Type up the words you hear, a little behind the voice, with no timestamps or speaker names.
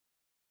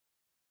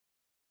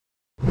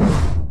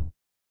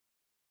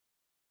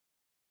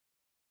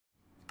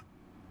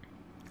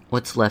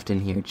What's left in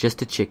here?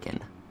 Just a chicken.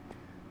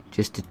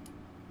 Just a...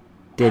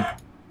 Dead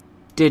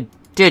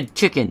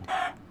chicken!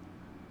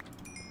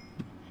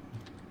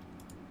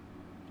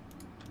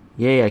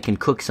 Yay, I can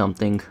cook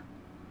something.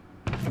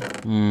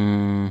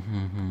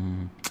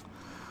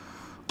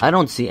 I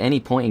don't see any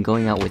point in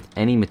going out with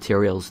any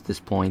materials at this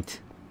point.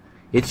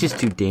 It's just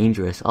too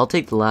dangerous. I'll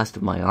take the last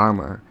of my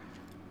armor.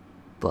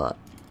 But...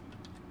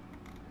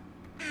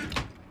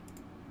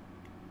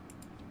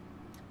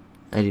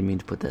 I didn't mean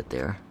to put that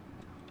there.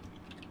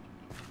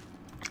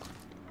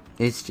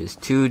 It's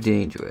just too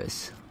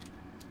dangerous.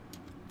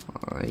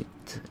 Alright.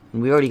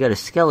 And we already got a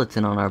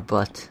skeleton on our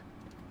butt.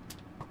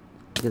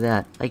 Look at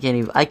that. I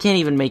can't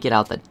even make it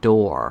out the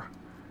door.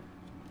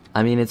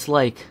 I mean, it's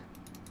like...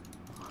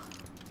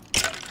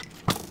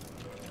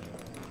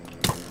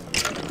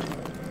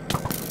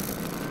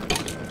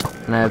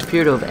 And I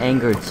appear to have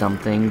angered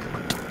something.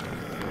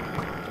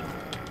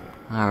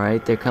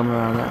 Alright, they're coming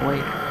around that way.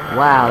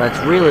 Wow, that's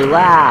really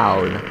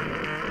loud!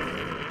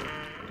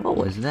 What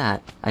was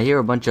that? I hear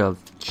a bunch of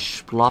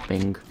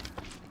splopping.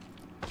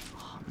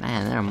 Oh,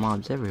 man, there are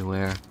mobs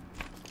everywhere.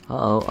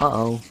 Uh-oh,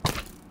 uh-oh.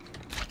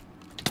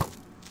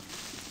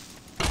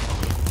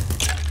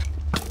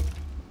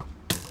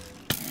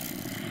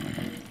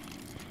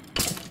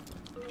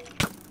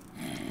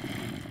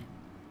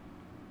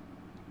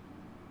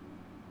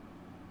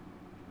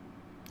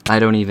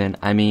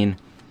 I mean...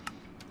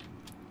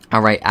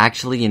 Alright,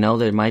 actually, you know,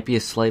 there might be a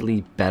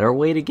slightly better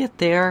way to get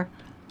there.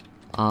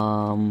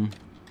 Through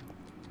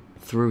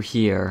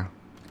here.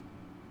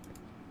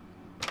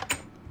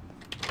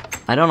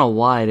 I don't know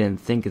why I didn't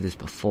think of this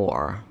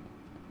before.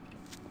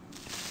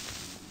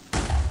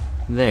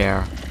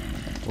 There.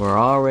 We're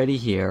already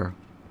here.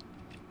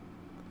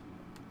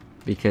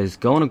 Because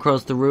going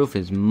across the roof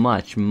is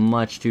much,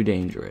 much too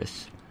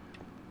dangerous.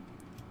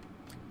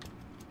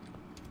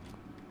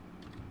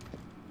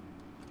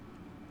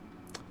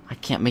 I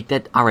can't make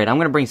that... Alright, I'm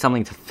gonna bring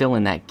something to fill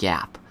in that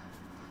gap.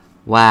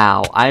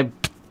 Wow, I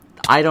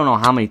don't know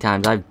how many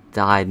times I've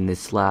died in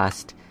this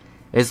last...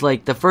 It's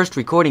like the first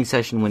recording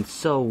session went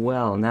so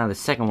well, now the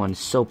second one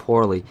so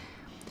poorly.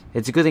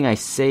 It's a good thing I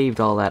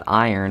saved all that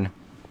iron.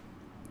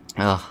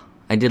 Ugh,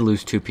 I did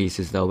lose 2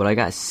 pieces though, but I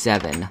got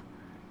 7.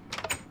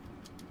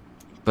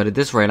 But at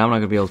this rate, I'm not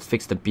gonna be able to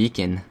fix the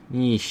beacon.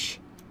 Yeesh.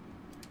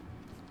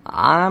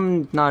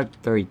 I'm not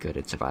very good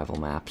at survival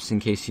maps, in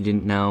case you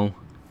didn't know.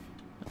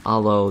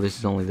 Although, this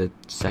is only the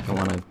second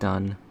one I've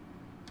done.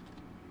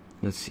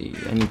 Let's see,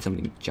 I need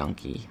something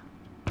junky.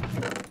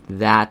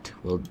 That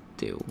will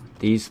do.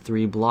 These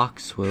 3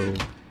 blocks will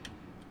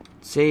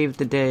save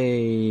the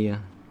day.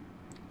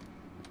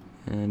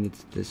 And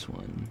it's this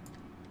one.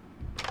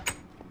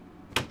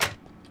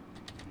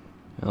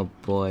 Oh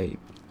boy.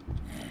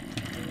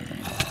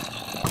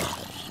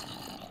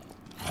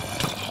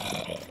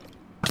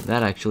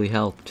 That actually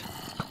helped.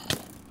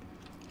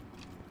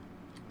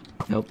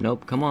 Nope,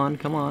 nope, come on,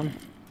 come on.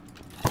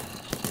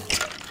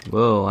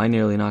 Whoa, I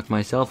nearly knocked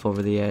myself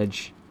over the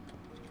edge.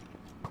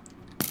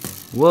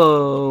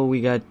 Whoa,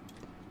 we got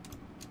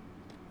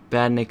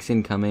badniks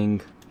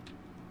incoming.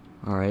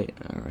 Alright,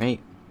 alright.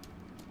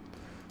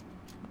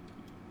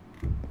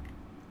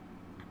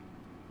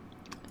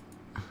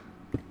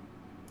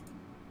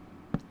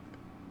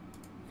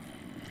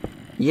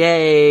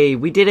 Yay,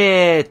 we did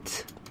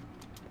it!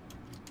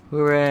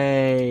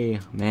 Hooray!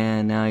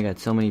 Man, now I got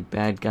so many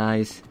bad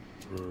guys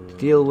to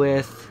deal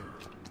with.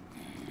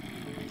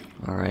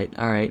 Alright,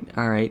 alright,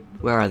 alright.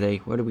 Where are they?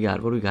 What do we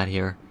got? What do we got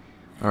here?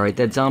 Alright,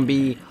 that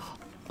zombie...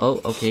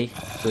 Oh, okay.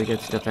 So he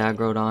got stuff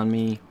aggroed on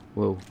me.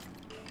 Whoa.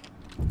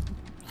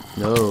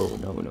 No,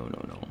 no, no,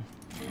 no, no.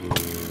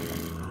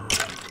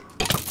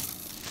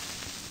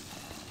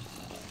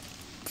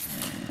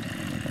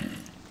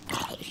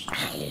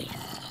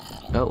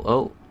 Oh,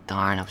 oh.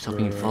 Darn, I was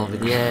hoping you'd fall over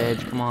the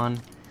edge. Come on.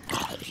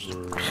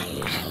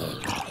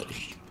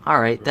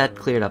 Alright, that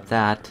cleared up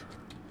that.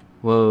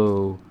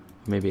 Whoa.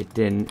 Maybe it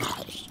didn't.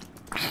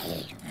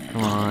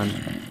 Come on.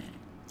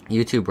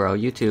 You too, bro.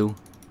 You too.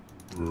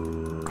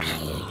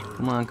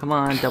 Come on, come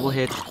on. Double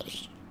hit.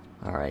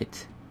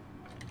 Alright.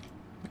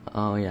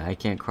 Oh, yeah, I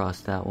can't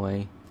cross that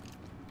way.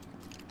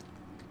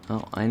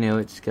 Oh, I knew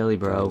it. Skelly,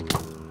 bro.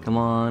 Come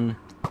on.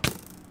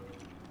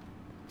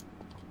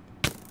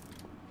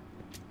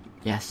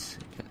 Yes.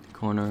 Got the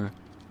corner.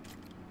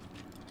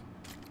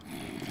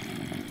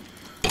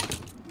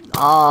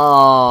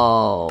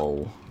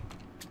 Oh!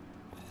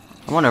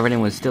 I wonder if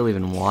anyone's still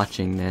even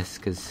watching this,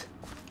 because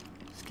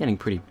it's getting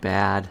pretty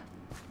bad.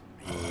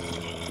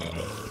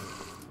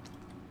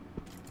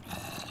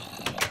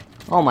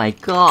 Oh my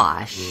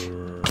gosh!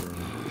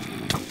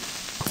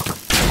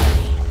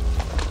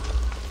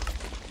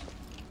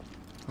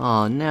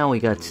 Oh, now we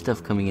got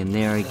stuff coming in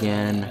there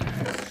again.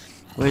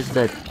 Where's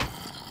that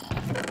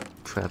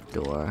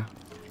trapdoor?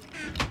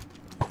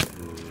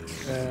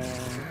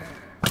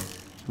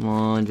 Come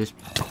on, just...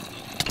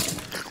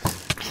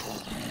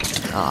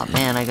 Oh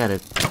man, I gotta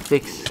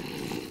fix...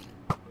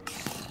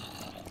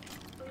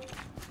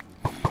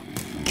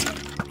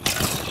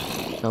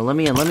 So let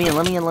me in, let me in,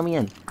 let me in, let me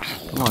in.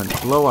 Come on,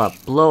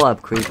 blow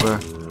up, creeper.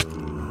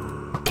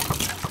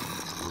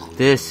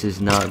 This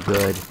is not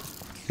good.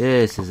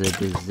 This is a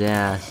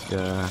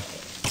disaster.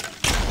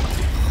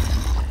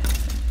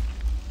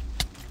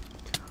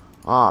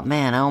 Oh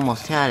man, I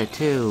almost had it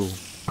too.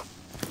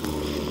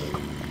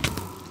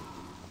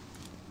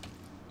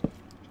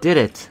 Did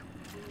it.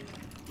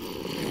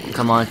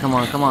 Come on, come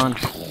on, come on.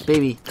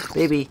 Baby,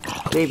 baby,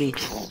 baby,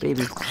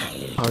 baby.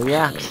 Oh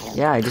yeah?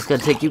 Yeah, I just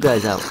gotta take you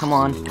guys out. Come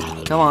on.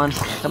 Come on.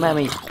 Come at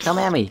me. Come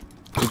at me.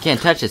 You can't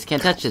touch this.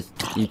 Can't touch this.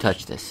 You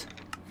touch this.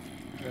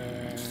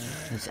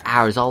 There's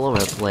arrows all over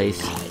the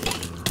place.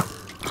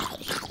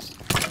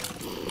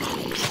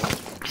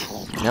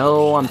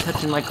 No, I'm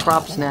touching my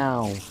crops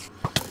now.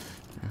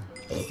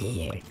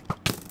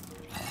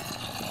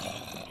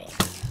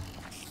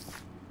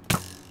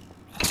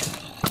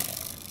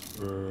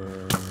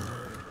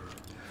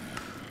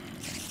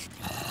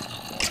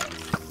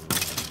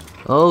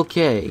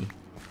 Okay.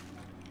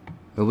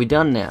 Are we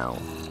done now?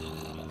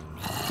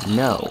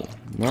 No.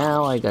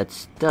 Now I got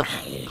stuff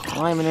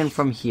climbing in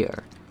from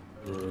here.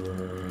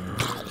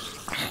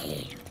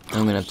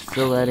 I'm gonna have to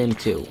fill that in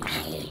too.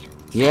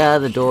 Yeah,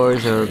 the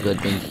doors are a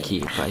good thing to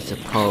keep, I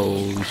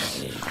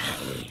suppose.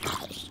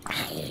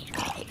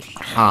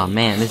 Oh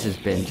man, this has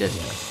been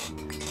just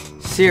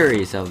a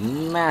series of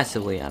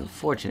massively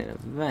unfortunate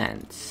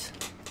events.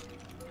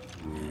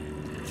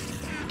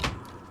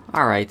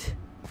 Alright.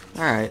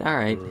 Alright,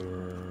 alright.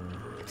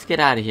 Let's get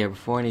out of here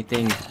before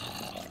anything...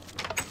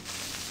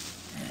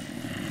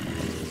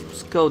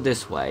 Let's go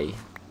this way.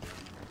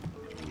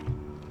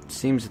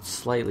 Seems it's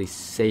slightly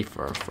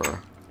safer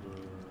for...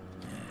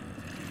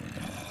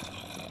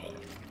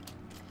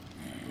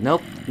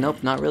 Nope,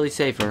 nope, not really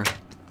safer.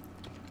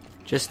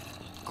 Just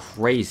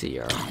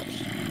crazier.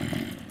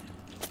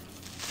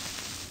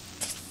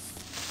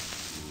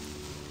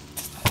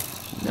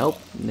 Nope,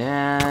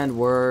 and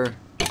we're...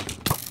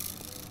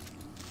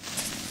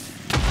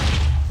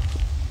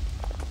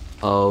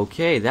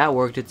 Okay, that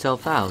worked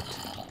itself out.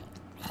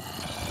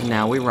 And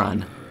now we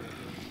run.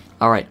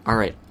 Alright,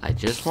 alright. I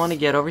just want to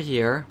get over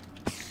here.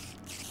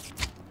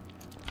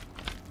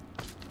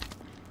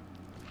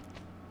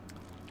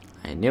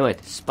 I knew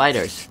it.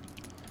 Spiders.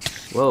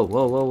 Whoa,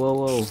 whoa, whoa, whoa,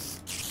 whoa.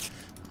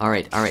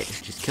 Alright, alright.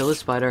 Just kill the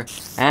spider.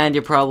 And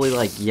you're probably,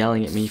 like,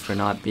 yelling at me for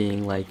not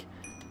being, like,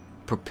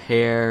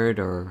 prepared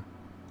or...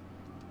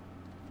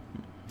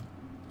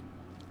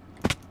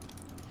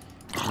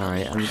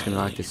 Alright, I'm just gonna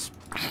knock this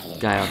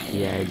guy off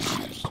the edge.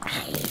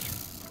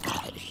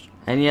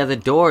 Any other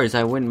doors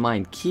I wouldn't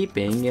mind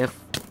keeping if...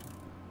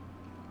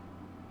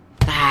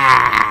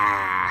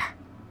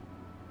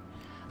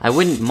 I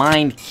wouldn't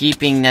mind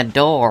keeping the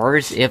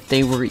doors if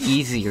they were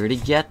easier to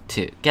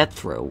get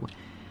through.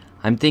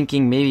 I'm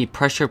thinking maybe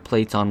pressure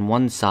plates on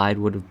one side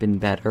would have been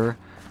better.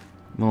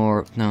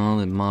 Or, no,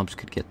 the mobs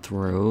could get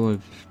through.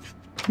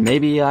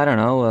 Maybe, I don't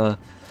know,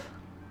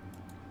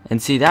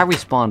 and see, that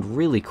respawned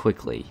really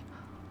quickly.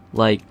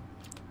 Like,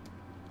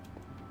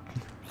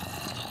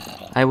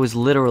 I was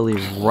literally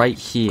right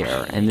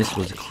here, and this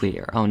was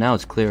clear. Oh, now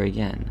it's clear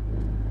again.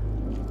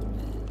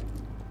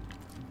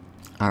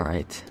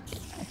 Alright.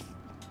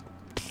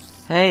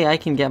 Hey, I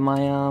can get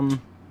my,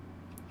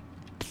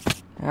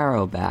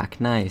 arrow back.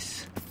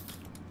 Nice.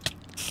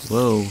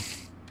 Whoa.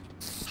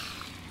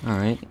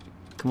 Alright.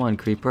 Come on,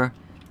 creeper.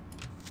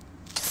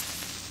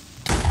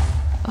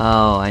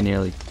 Oh, I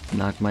nearly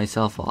knocked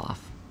myself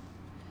off.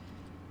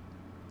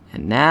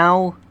 And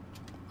now...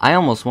 I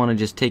almost want to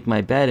just take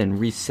my bed and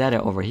reset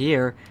it over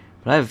here,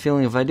 but I have a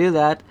feeling if I do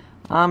that,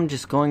 I'm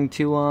just going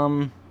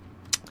to,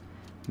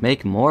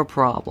 make more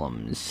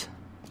problems.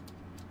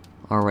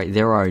 Alright,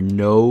 there are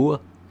no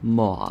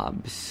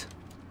mobs.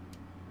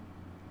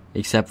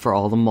 Except for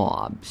all the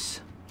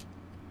mobs.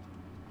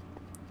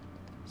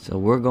 So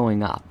we're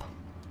going up.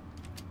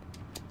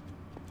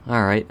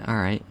 Alright,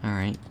 alright,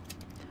 alright.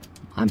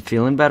 I'm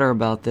feeling better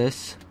about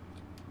this.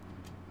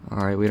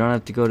 Alright, we don't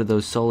have to go to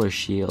those solar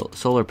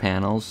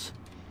panels.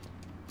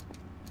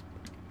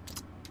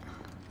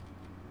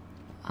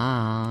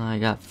 I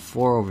got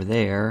 4 over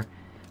there.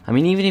 I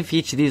mean, even if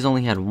each of these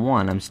only had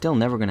 1, I'm still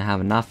never gonna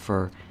have enough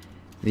for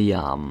the,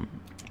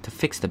 to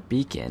fix the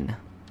beacon.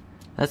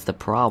 That's the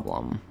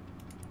problem.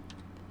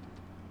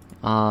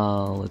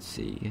 Let's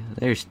see.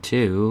 There's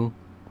 2.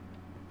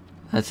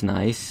 That's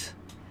nice.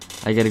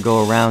 I gotta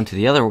go around to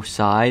the other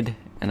side,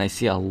 and I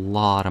see a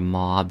lot of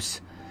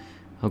mobs.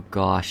 Oh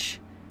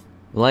gosh.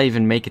 Will I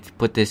even make it to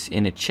put this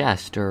in a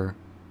chest, or...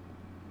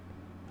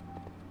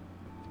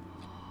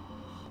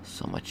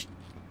 So much...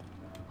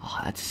 Oh,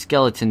 that's a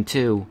skeleton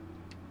too.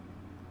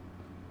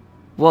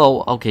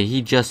 Whoa, okay,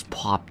 he just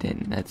popped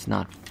in. That's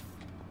not...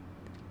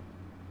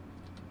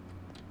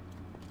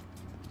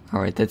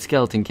 Alright, that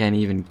skeleton can't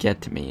even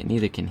get to me, and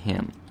neither can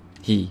him.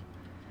 He.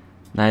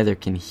 Neither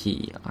can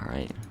he.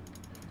 Alright.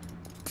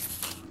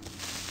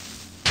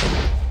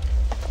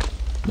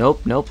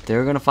 Nope, nope,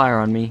 they're gonna fire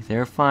on me.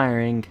 They're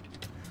firing.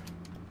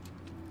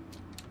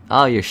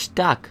 Oh, you're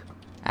stuck.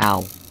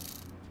 Ow.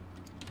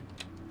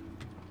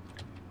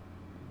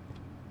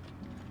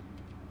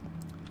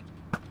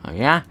 Oh,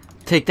 yeah?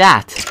 Take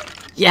that.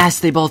 Yes,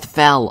 they both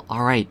fell.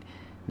 Alright,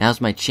 now's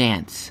my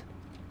chance.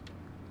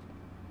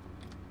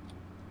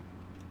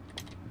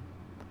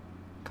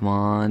 Come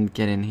on,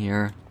 get in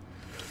here.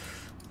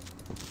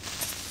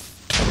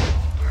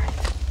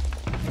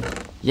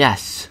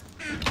 Yes.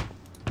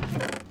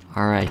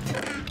 Alright.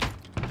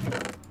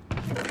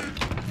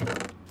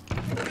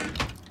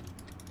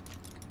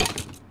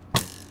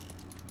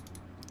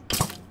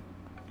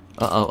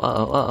 Uh-oh,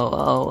 uh-oh, uh-oh,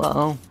 uh-oh,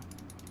 uh-oh.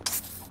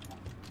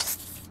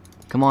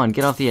 Come on,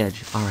 get off the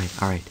edge.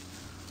 Alright, alright.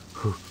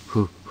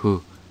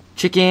 Hoo.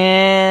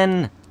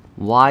 Chicken!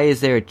 Why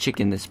is there a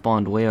chicken that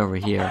spawned way over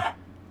here?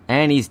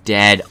 And he's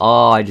dead.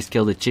 Oh, I just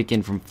killed a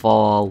chicken from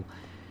fall.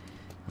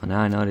 Well, now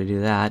I know how to do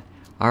that.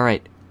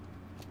 Alright.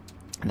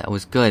 That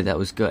was good, that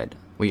was good.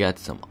 We got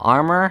some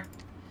armor.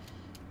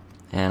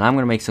 And I'm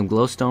gonna make some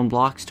glowstone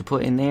blocks to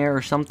put in there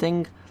or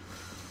something.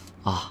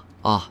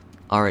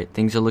 Alright,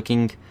 things are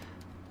looking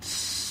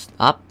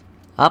up.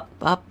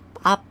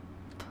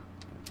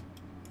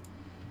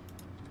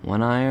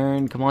 One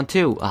iron, come on,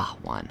 2.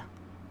 1.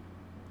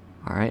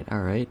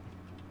 Alright.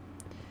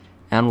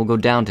 And we'll go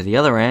down to the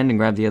other end and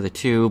grab the other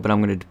 2, but I'm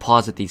going to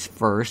deposit these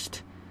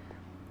first.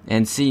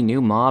 And see,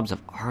 new mobs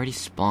have already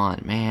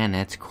spawned. Man,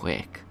 that's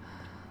quick.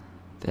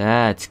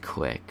 That's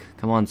quick.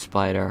 Come on,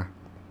 spider.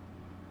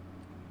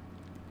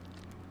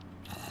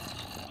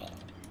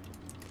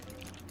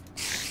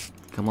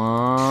 Come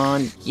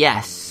on.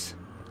 Yes!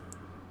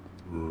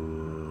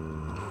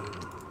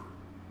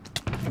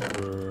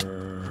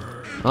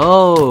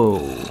 Oh,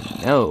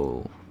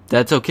 no.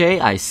 That's okay.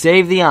 I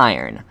saved the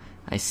iron.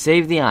 As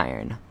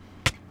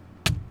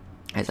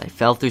I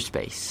fell through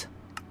space.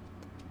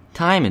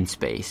 Time and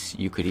space,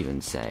 you could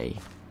even say.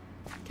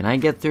 Can I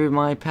get through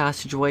my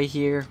passageway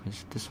here?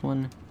 Is it this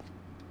one?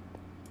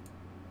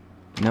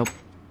 Nope.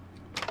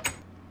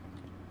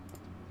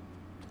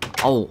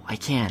 Oh, I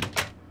can.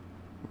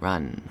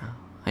 Run.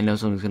 I know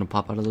someone's gonna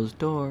pop out of those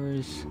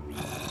doors.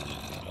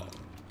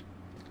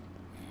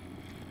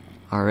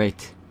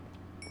 Alright.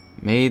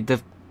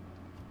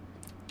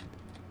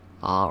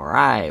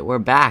 Alright, we're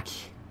back.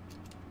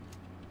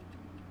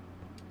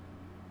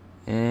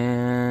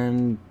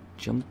 And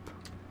jump.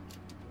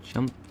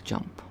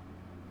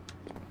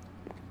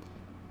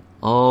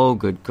 Oh,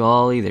 good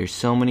golly, there's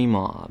so many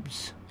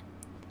mobs.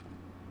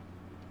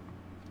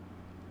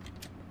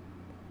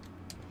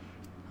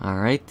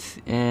 Alright,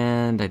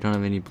 and I don't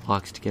have any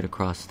blocks to get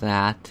across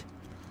that.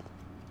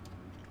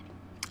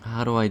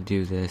 How do I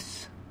do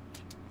this?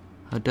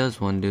 How does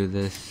one do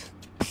this?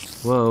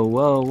 Whoa.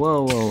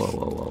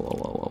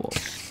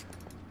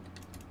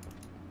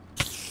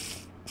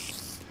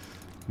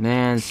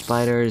 Man,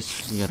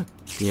 spiders, you gotta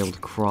be able to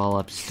crawl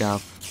up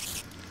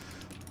stuff.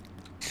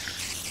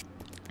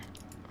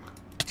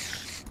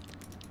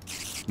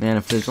 Man,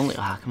 if there's only...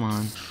 come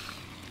on.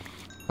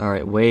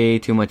 Alright, way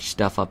too much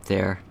stuff up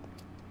there.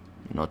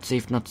 Not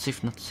safe.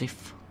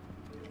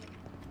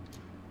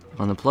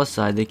 On the plus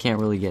side, they can't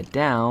really get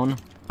down.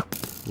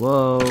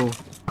 Whoa.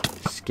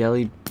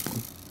 Skelly.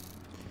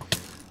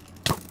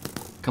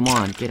 Come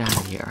on, get out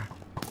of here.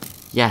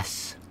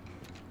 Yes.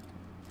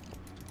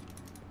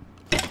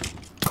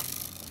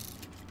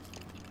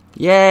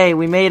 Yay,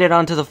 we made it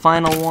onto the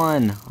final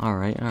one.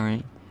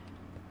 Alright.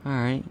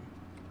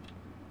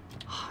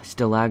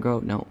 Still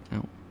aggro? No.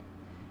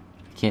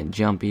 Can't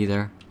jump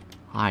either.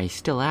 He's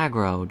still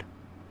aggroed.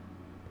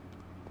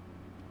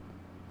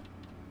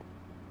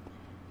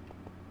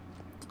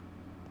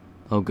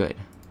 Oh, good.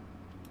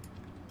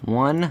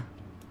 1,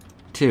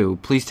 2.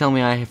 Please tell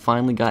me I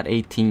finally got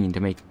 18 to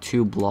make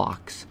 2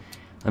 blocks.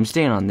 I'm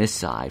staying on this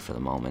side for the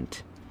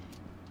moment.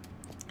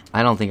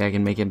 I don't think I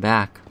can make it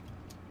back.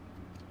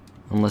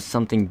 Unless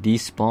something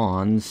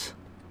despawns.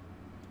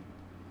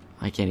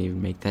 I can't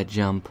even make that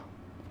jump.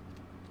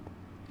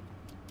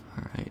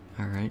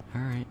 Alright.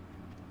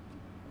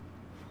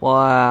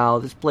 Wow,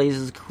 this place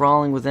is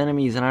crawling with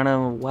enemies and I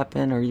don't have a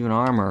weapon or even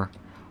armor.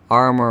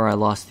 I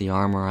lost the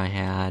armor I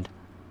had.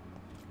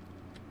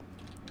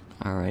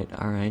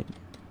 Alright.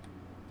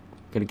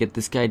 Gotta get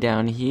this guy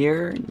down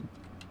here.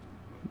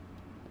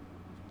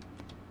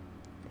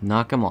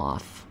 Knock him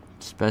off.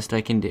 It's the best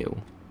I can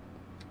do.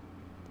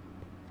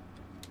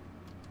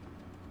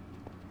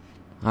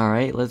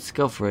 Alright, let's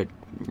go for it.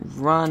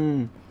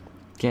 Run!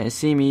 Can't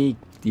see me.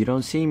 You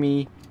don't see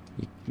me.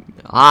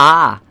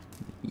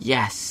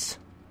 Yes!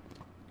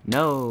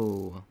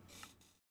 No!